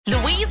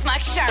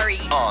Shari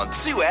on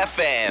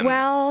 2FM.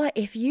 Well,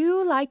 if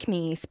you, like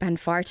me, spend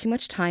far too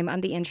much time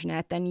on the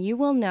internet, then you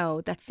will know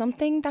that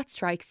something that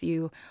strikes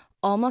you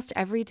almost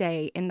every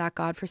day in that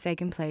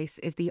godforsaken place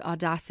is the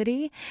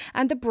audacity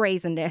and the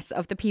brazenness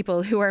of the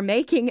people who are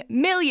making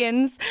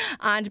millions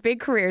and big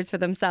careers for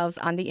themselves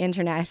on the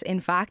internet. In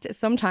fact,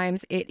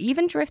 sometimes it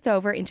even drifts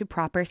over into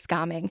proper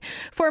scamming.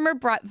 Former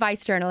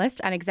vice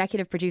journalist and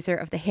executive producer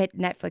of the hit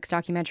Netflix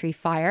documentary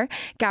Fire,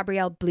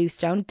 Gabrielle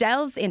Bluestone,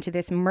 delves into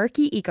this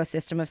murky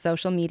ecosystem of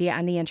social media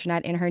and the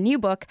internet in her new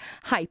book,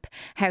 Hype: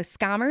 How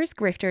Scammers,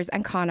 Grifters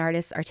and Con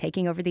Artists Are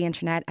Taking Over the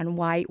Internet and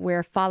Why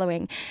We're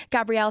Following.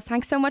 Gabrielle,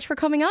 thanks so much for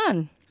coming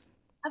on.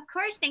 Of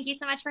course. Thank you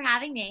so much for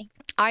having me.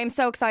 I'm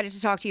so excited to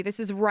talk to you. This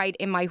is right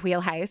in my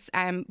wheelhouse.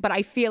 But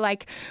I feel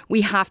like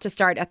we have to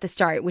start at the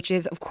start, which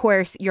is, of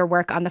course, your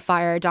work on the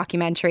Fire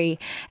documentary.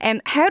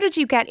 How did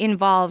you get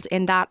involved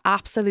in that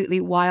absolutely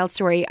wild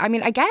story? I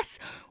mean, I guess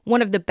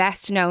one of the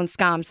best known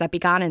scams that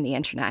began in the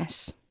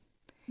internet.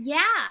 Yeah.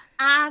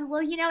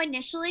 Well,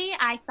 initially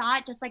I saw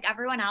it just like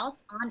everyone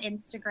else on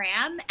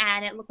Instagram,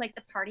 and it looked like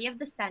the party of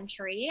the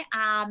century.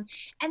 And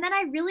then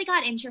I really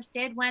got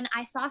interested when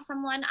I saw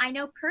someone I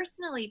know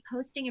personally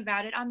posting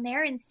about it on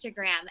their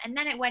Instagram. And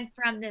then it went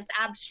from this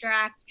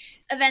abstract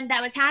event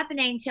that was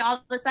happening to all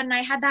of a sudden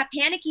I had that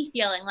panicky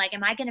feeling like,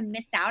 am I going to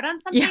miss out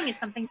on something? Yeah. Is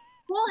something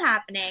cool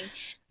happening?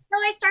 So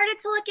I started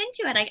to look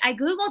into it. I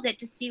Googled it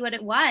to see what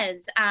it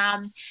was.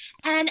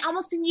 And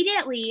almost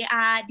immediately,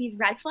 these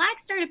red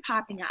flags started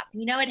popping up.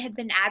 It had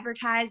been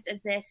advertised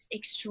as this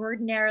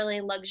extraordinarily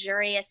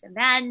luxurious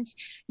event,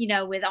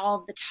 with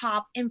all of the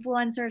top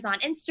influencers on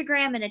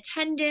Instagram in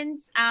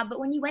attendance. But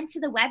when you went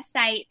to the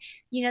website,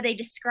 they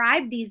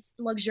described these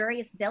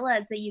luxurious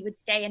villas that you would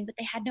stay in, but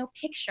they had no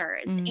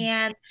pictures.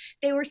 And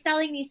they were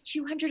selling these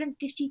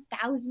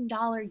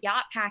 $250,000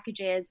 yacht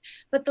packages,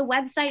 but the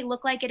website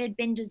looked like it had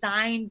been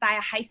designed by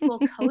a high school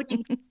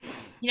coding.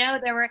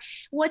 There were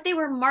what they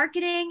were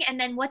marketing and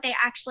then what they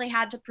actually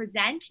had to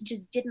present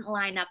just didn't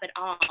line up at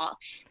all.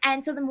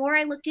 And so the more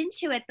I looked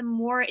into it, the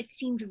more it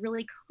seemed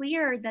really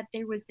clear that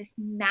there was this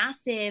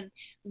massive,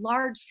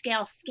 large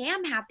scale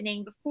scam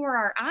happening before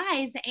our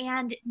eyes,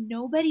 and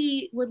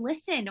nobody would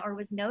listen or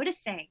was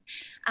noticing.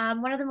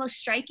 One of the most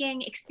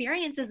striking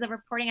experiences of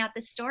reporting out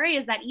this story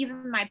is that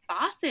even my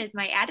bosses,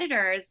 my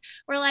editors,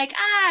 were like,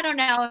 I don't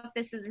know if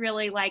this is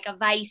really like a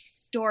Vice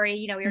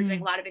story. We were doing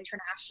a lot of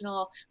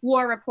international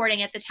war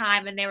reporting at the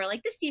time, and they were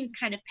like, this seems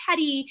kind of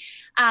petty.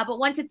 But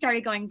once it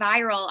started going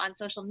viral on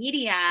social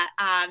media,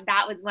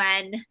 that was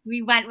when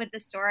we went with the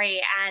story,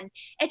 and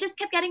it just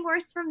kept getting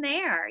worse from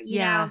there. You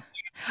know?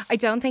 I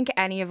don't think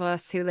any of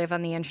us who live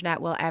on the internet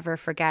will ever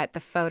forget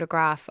the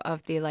photograph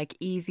of the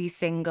easy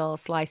single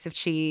slice of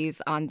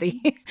cheese on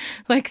the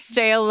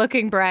stale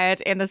looking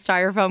bread in the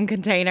styrofoam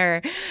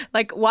container.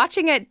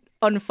 Watching it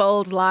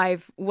unfold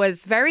live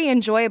was very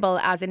enjoyable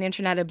as an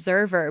internet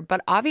observer,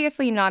 but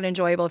obviously not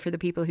enjoyable for the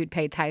people who'd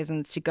paid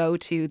thousands to go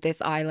to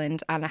this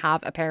island and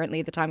have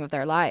apparently the time of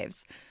their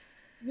lives.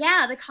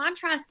 Yeah, the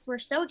contrasts were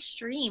so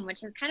extreme,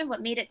 which is kind of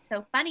what made it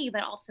so funny,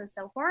 but also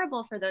so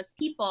horrible for those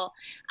people.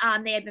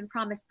 They had been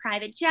promised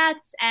private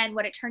jets, and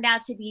what it turned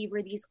out to be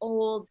were these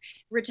old,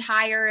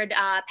 retired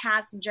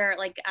passenger,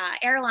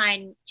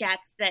 airline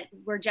jets that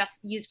were just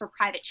used for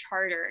private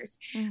charters.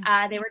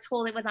 They were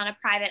told it was on a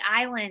private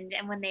island,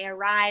 and when they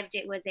arrived,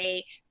 it was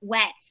a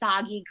wet,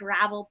 soggy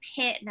gravel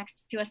pit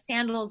next to a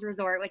sandals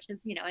resort, which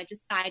is, a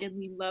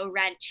decidedly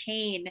low-rent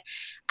chain.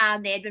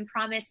 They had been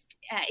promised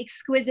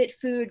exquisite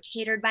food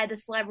catered by the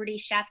celebrity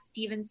chef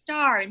Steven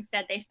Starr.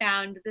 Instead, they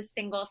found the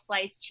single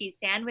sliced cheese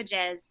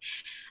sandwiches.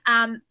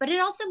 But it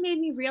also made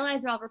me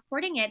realize while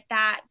reporting it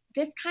that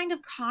this kind of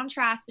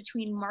contrast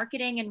between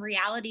marketing and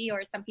reality,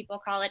 or some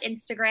people call it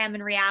Instagram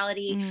and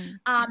reality,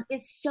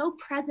 is so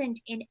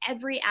present in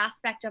every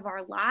aspect of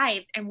our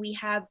lives. And we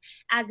have,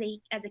 as a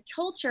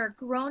culture,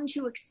 grown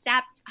to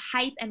accept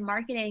hype and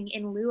marketing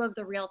in lieu of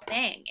the real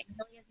thing. It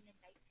really is an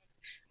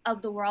indictment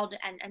of the world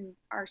and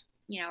our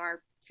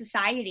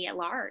society at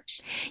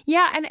large.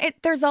 Yeah, and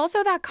there's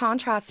also that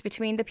contrast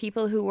between the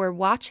people who were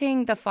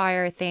watching the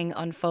Fire thing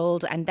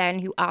unfold and then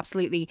who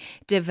absolutely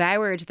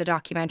devoured the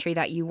documentary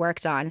that you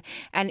worked on,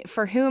 and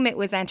for whom it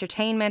was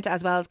entertainment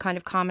as well as kind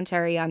of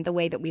commentary on the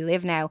way that we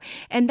live now.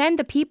 And then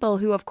the people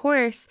who, of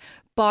course,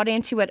 bought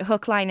into it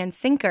hook, line and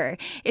sinker.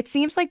 It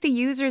seems like the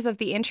users of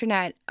the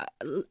internet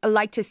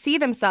like to see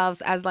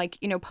themselves as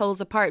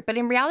poles apart, but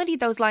in reality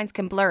those lines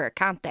can blur,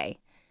 can't they?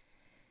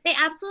 They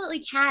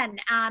absolutely can.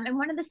 And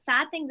one of the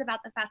sad things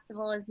about the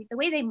festival is the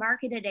way they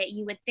marketed it,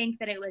 you would think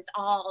that it was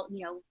all,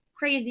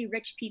 crazy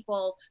rich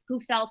people who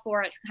fell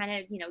for it, who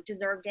kind of,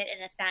 deserved it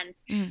in a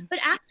sense. But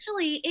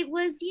actually it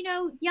was,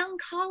 young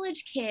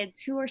college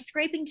kids who were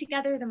scraping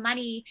together the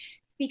money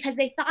because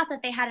they thought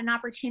that they had an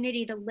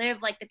opportunity to live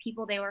like the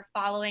people they were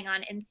following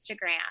on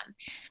Instagram.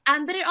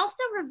 But it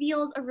also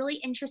reveals a really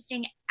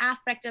interesting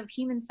aspect of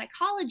human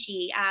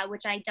psychology,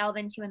 which I delve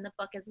into in the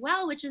book as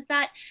well, which is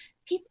that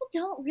people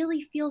don't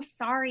really feel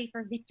sorry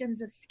for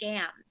victims of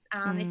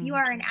scams. If you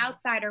are an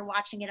outsider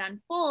watching it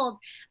unfold,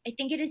 I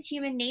think it is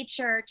human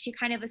nature to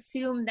kind of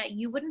assume that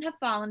you wouldn't have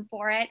fallen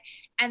for it,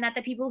 and that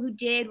the people who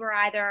did were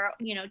either,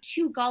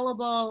 too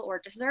gullible or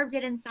deserved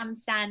it in some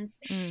sense.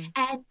 And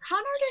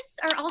con artists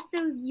are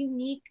also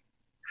unique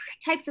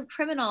types of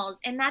criminals,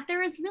 and that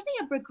there is really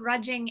a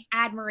begrudging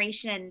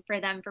admiration for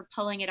them for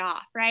pulling it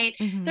off, right?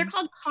 They're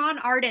called con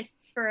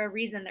artists for a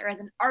reason. There is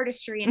an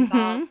artistry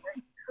involved,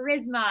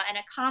 charisma and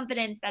a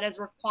confidence that is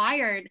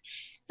required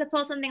to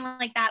pull something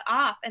like that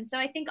off. And so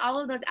I think all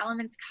of those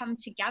elements come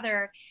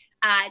together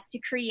to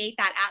create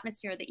that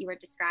atmosphere that you were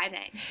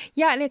describing.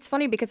 Yeah, and it's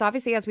funny because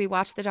obviously as we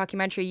watched the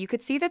documentary, you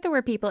could see that there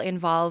were people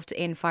involved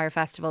in Fire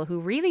Festival who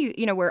really,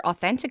 were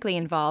authentically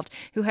involved,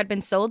 who had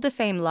been sold the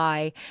same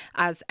lie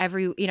as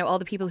all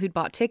the people who'd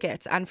bought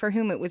tickets and for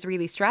whom it was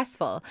really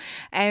stressful.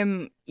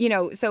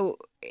 So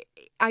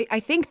I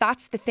think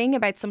that's the thing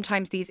about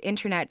sometimes these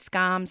internet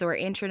scams or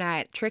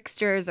internet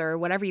tricksters or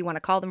whatever you want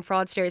to call them,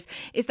 fraudsters,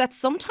 is that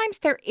sometimes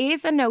there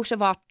is a note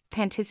of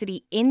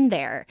authenticity in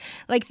there.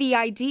 Like the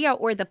idea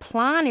or the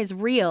plan is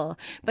real,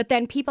 but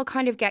then people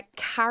kind of get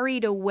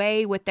carried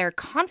away with their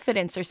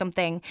confidence or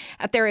something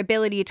at their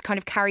ability to kind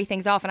of carry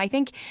things off. And I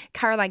think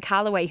Caroline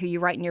Calloway, who you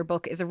write in your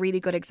book, is a really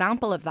good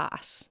example of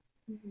that.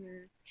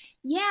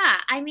 Yeah,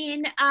 I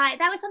mean,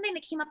 that was something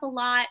that came up a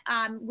lot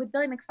with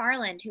Billy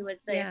McFarland, who was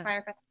the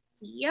Fire Festival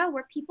CEO,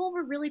 where people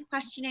were really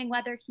questioning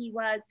whether he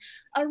was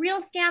a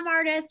real scam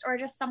artist or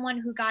just someone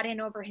who got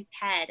in over his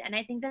head. And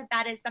I think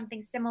that is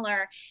something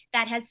similar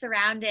that has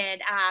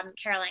surrounded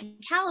Caroline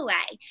Calloway.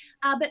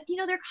 But,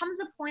 there comes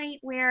a point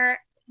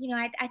where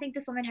I think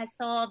this woman has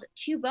sold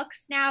 2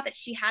 books now that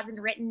she hasn't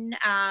written.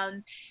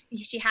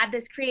 She had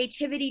this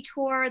creativity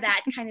tour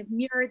that kind of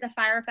mirrored the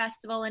Fire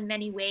Festival in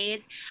many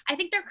ways. I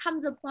think there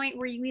comes a point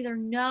where you either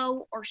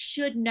know or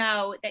should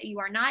know that you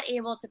are not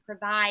able to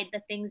provide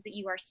the things that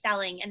you are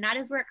selling. And that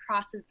is where it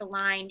crosses the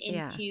line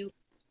into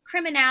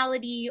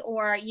criminality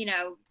or,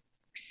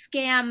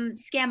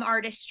 scam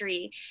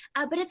artistry.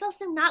 But it's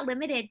also not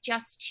limited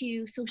just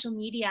to social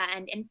media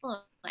and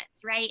influence,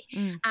 right?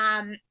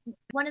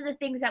 One of the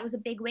things that was a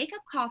big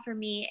wake-up call for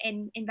me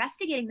in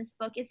investigating this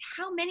book is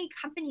how many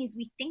companies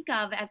we think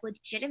of as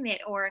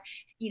legitimate or,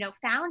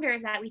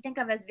 founders that we think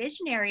of as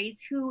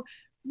visionaries who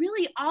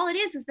really all it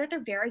is that they're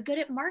very good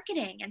at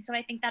marketing. And so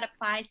I think that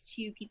applies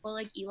to people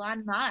like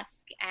Elon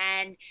Musk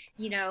and,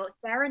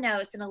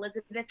 Theranos and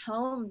Elizabeth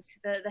Holmes,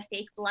 the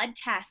fake blood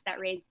test that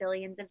raised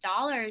billions of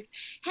dollars.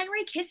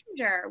 Henry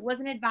Kissinger was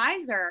an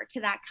advisor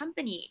to that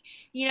company,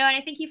 and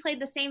I think he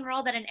played the same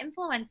role that an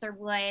influencer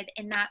would,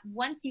 in that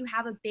once you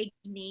have a big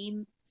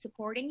name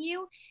supporting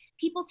you,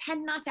 people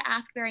tend not to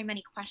ask very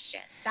many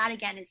questions. That,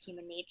 again, is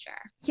human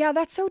nature. Yeah,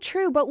 that's so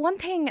true. But one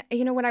thing,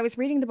 when I was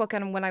reading the book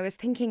and when I was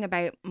thinking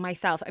about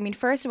myself, I mean,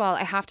 first of all,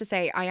 I have to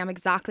say I am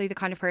exactly the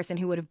kind of person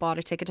who would have bought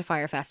a ticket to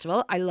Fire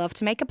Festival. I love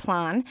to make a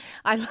plan.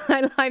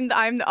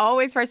 I'm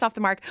always first off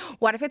the mark.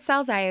 What if it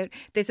sells out?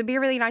 This would be a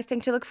really nice thing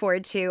to look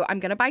forward to.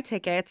 I'm going to buy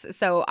tickets.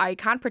 So I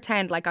can't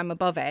pretend like I'm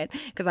above it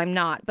because I'm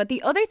not. But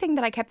the other thing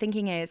that I kept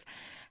thinking is,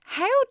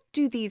 how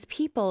do these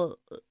people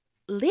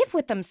live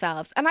with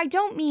themselves? And I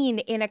don't mean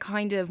in a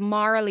kind of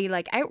morally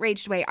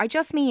outraged way. I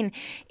just mean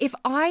if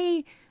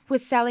I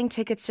was selling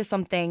tickets to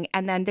something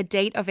and then the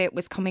date of it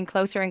was coming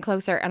closer and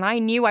closer and I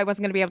knew I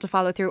wasn't going to be able to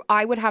follow through,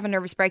 I would have a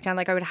nervous breakdown.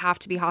 I would have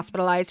to be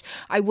hospitalized.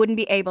 I wouldn't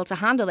be able to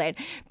handle it.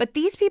 But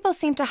these people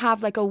seem to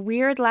have a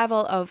weird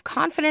level of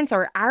confidence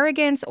or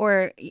arrogance,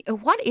 or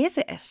what is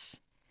it?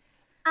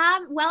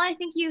 Well, I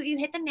think you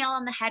hit the nail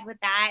on the head with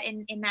that,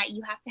 in that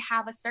you have to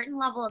have a certain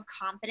level of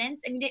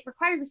confidence. I mean, it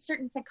requires a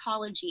certain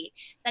psychology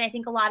that I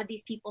think a lot of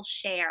these people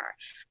share,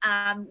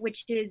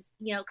 which is,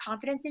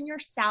 confidence in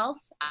yourself,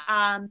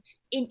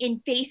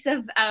 in face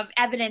of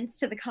evidence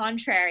to the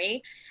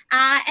contrary.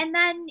 And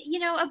then,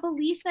 a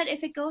belief that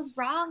if it goes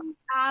wrong,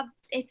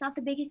 it's not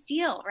the biggest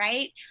deal,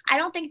 right? I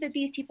don't think that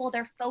these people,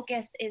 their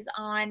focus is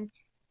on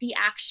the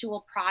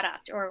actual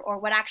product or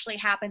what actually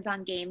happens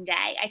on game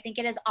day. I think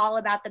it is all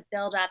about the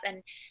buildup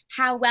and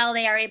how well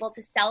they are able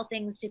to sell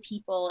things to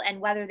people and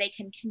whether they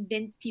can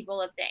convince people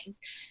of things.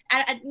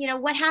 And,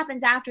 what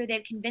happens after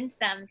they've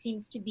convinced them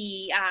seems to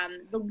be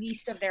the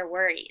least of their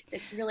worries.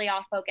 It's really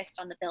all focused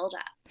on the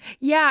buildup.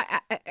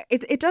 Yeah,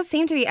 it does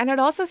seem to be. And it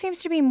also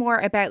seems to be more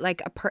about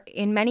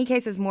in many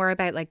cases, more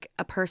about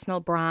a personal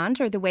brand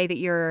or the way that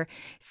you're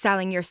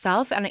selling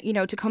yourself. And,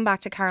 to come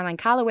back to Caroline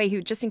Calloway,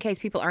 who, just in case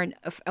people aren't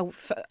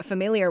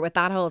familiar with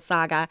that whole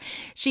saga,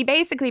 she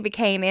basically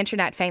became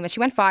internet famous. She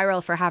went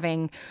viral for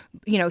having,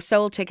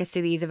 sold tickets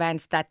to these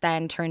events that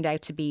then turned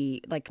out to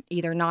be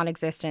either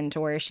non-existent,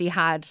 or she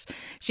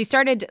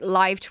started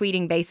live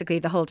tweeting basically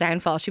the whole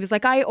downfall. She was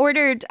like, I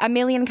ordered 1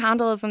 million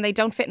candles and they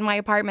don't fit in my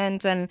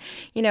apartment. And,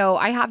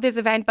 I have this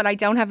event, but I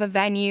don't have a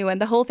venue.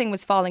 And the whole thing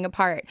was falling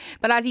apart.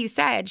 But as you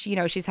said,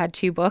 she's had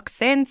 2 books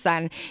since,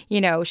 and,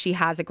 she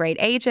has a great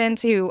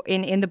agent who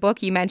in the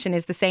book you mentioned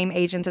is the same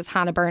agent as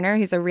Hannah Berner,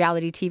 who's a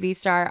reality TV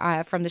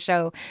star from the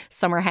show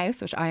Summer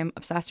House, which I am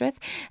obsessed with.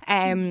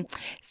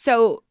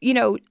 So,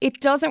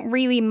 it doesn't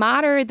really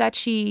matter that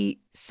she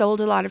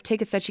sold a lot of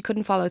tickets that she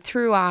couldn't follow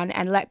through on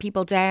and let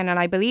people down. And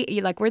I believe,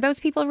 were those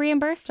people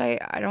reimbursed? I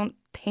don't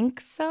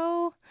think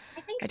so.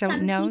 I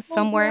don't know.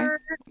 Somewhere.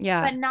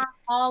 Yeah. But not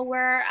all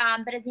were.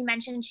 But as you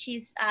mentioned,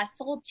 she's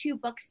sold 2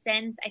 books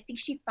since. I think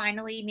she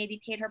finally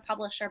maybe paid her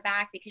publisher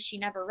back because she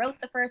never wrote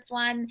the first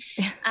one.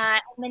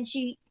 And then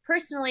she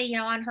personally,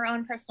 on her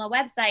own personal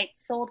website,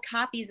 sold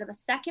copies of a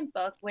second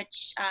book,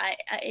 which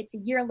it's a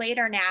year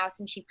later now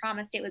since she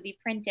promised it would be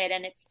printed.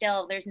 And it's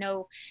still, there's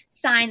no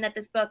sign that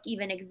this book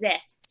even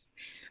exists.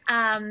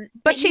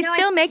 But she's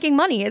still making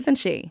money, isn't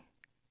she?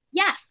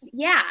 Yes.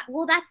 Yeah.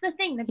 Well, that's the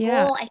thing. The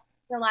goal, I think,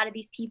 for a lot of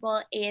these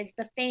people is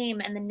the fame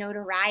and the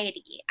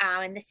notoriety.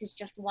 And this is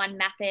just one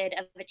method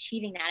of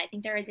achieving that. I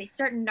think there is a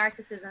certain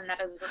narcissism that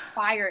is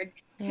required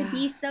to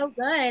be so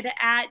good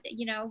at,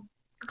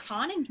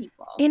 conning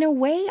people. In a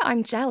way,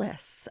 I'm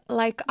jealous.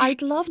 Like,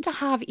 I'd love to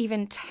have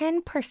even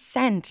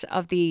 10%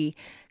 of the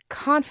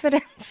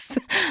confidence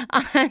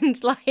and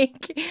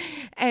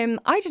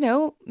I don't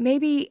know,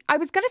 maybe I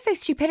was going to say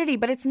stupidity,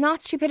 but it's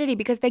not stupidity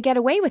because they get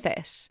away with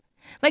it.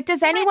 Like,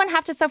 does anyone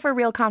have to suffer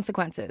real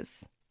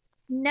consequences?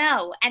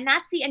 No. And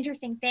that's the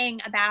interesting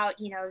thing about,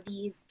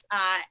 these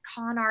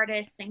con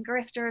artists and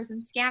grifters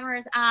and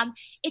scammers.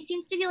 It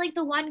seems to be like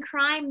the one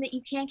crime that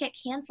you can't get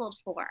canceled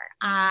for.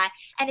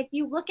 And if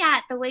you look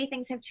at the way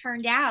things have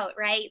turned out,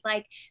 right,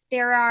 like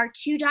there are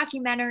 2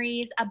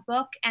 documentaries, a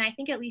book, and I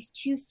think at least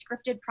 2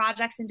 scripted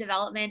projects in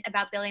development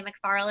about Billy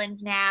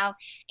McFarland now.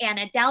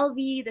 Anna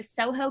Delvey, the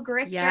Soho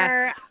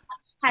grifter,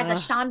 has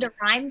a Shonda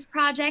Rhimes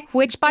project.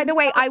 Which, by the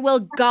way, I will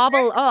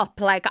gobble up.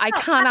 Like, I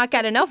cannot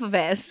get enough of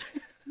it.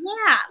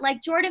 Yeah,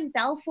 like Jordan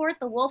Belfort,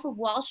 the Wolf of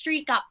Wall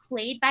Street, got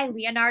played by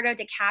Leonardo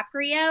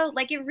DiCaprio.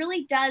 Like, it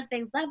really does.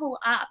 They level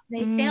up. They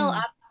fail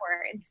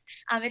upwards.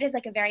 It is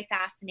like a very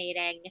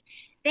fascinating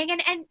thing.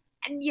 And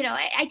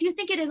I do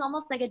think it is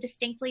almost like a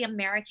distinctly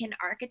American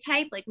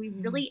archetype. Like, we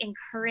really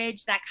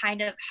encourage that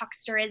kind of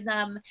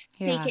hucksterism,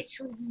 fake it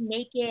till you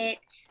make it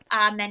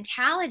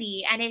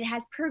mentality, and it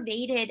has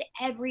pervaded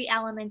every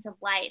element of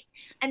life.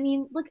 I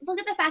mean, look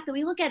at the fact that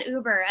we look at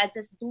Uber as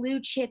this blue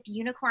chip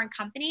unicorn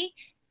company.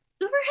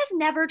 Uber has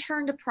never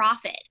turned a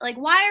profit. Like,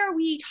 why are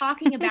we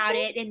talking about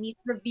it in these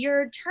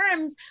revered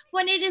terms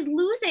when it is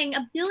losing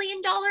 $1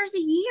 billion a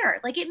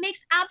year? Like, it makes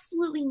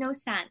absolutely no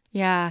sense.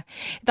 Yeah,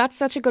 that's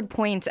such a good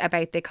point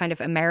about the kind of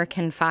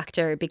American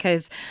factor,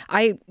 because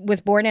I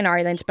was born in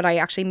Ireland, but I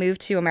actually moved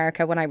to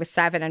America when I was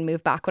 7 and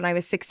moved back when I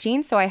was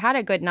 16. So I had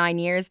a good 9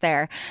 years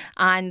there.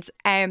 And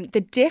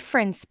the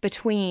difference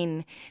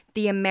between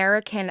the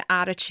American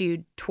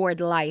attitude toward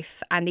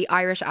life and the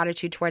Irish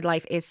attitude toward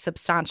life is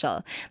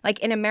substantial. Like,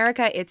 in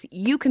America, it's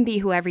you can be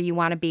whoever you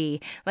want to be.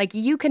 Like,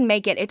 you can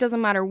make it. It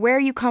doesn't matter where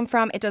you come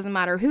from. It doesn't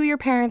matter who your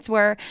parents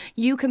were.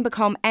 You can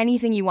become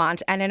anything you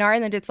want. And in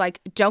Ireland, it's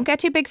like, don't get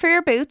too big for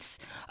your boots.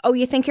 Oh,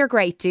 you think you're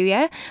great, do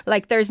you?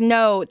 Like, that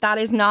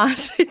is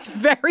not, it's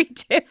very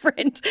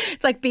different.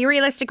 It's like, be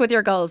realistic with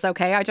your goals,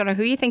 okay? I don't know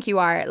who you think you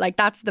are. Like,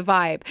 that's the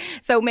vibe.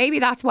 So maybe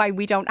that's why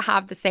we don't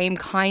have the same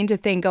kind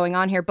of thing going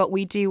on here, but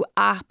we do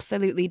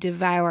absolutely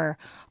devour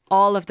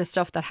all of the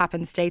stuff that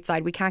happens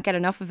stateside. We can't get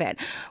enough of it.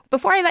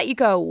 Before I let you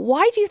go,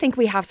 why do you think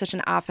we have such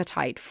an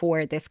appetite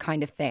for this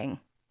kind of thing?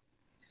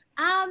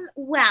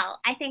 Well,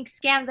 I think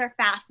scams are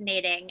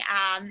fascinating.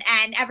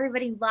 And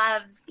everybody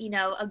loves,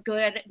 a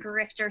good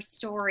grifter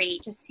story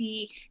to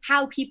see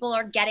how people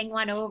are getting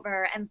one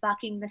over and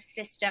bucking the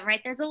system,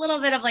 right? There's a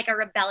little bit of like a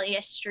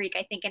rebellious streak,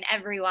 I think, in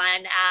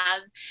everyone.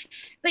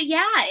 But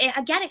yeah,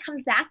 again, it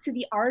comes back to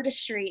the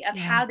artistry of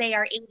how they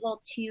are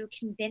able to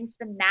convince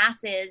the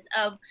masses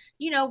of,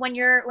 when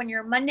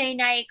you're Monday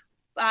night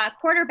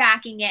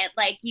quarterbacking it,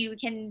 like you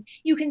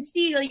can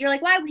see, you're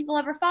like, why would people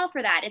ever fall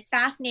for that? It's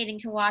fascinating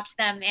to watch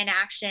them in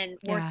action,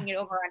 working it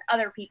over on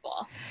other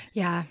people.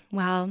 Yeah,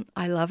 well,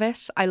 I love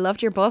it. I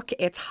loved your book.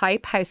 It's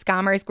hype, how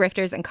scammers,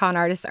 grifters and con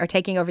artists are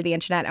taking over the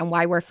internet and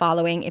why we're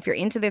following. If you're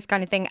into this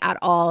kind of thing at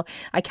all,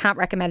 I can't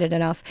recommend it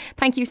enough.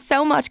 Thank you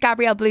so much,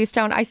 Gabrielle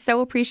Bluestone. I so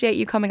appreciate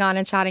you coming on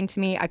and chatting to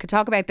me. I could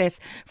talk about this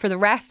for the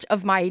rest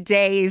of my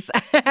days.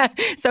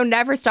 So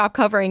never stop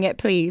covering it,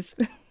 please.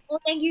 Well,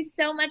 thank you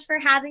so much for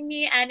having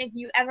me. And if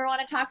you ever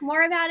want to talk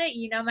more about it,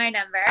 you know my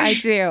number. I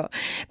do.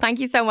 Thank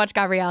you so much,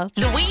 Gabrielle.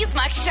 Louise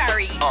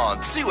McSharry on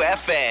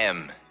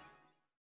 2FM.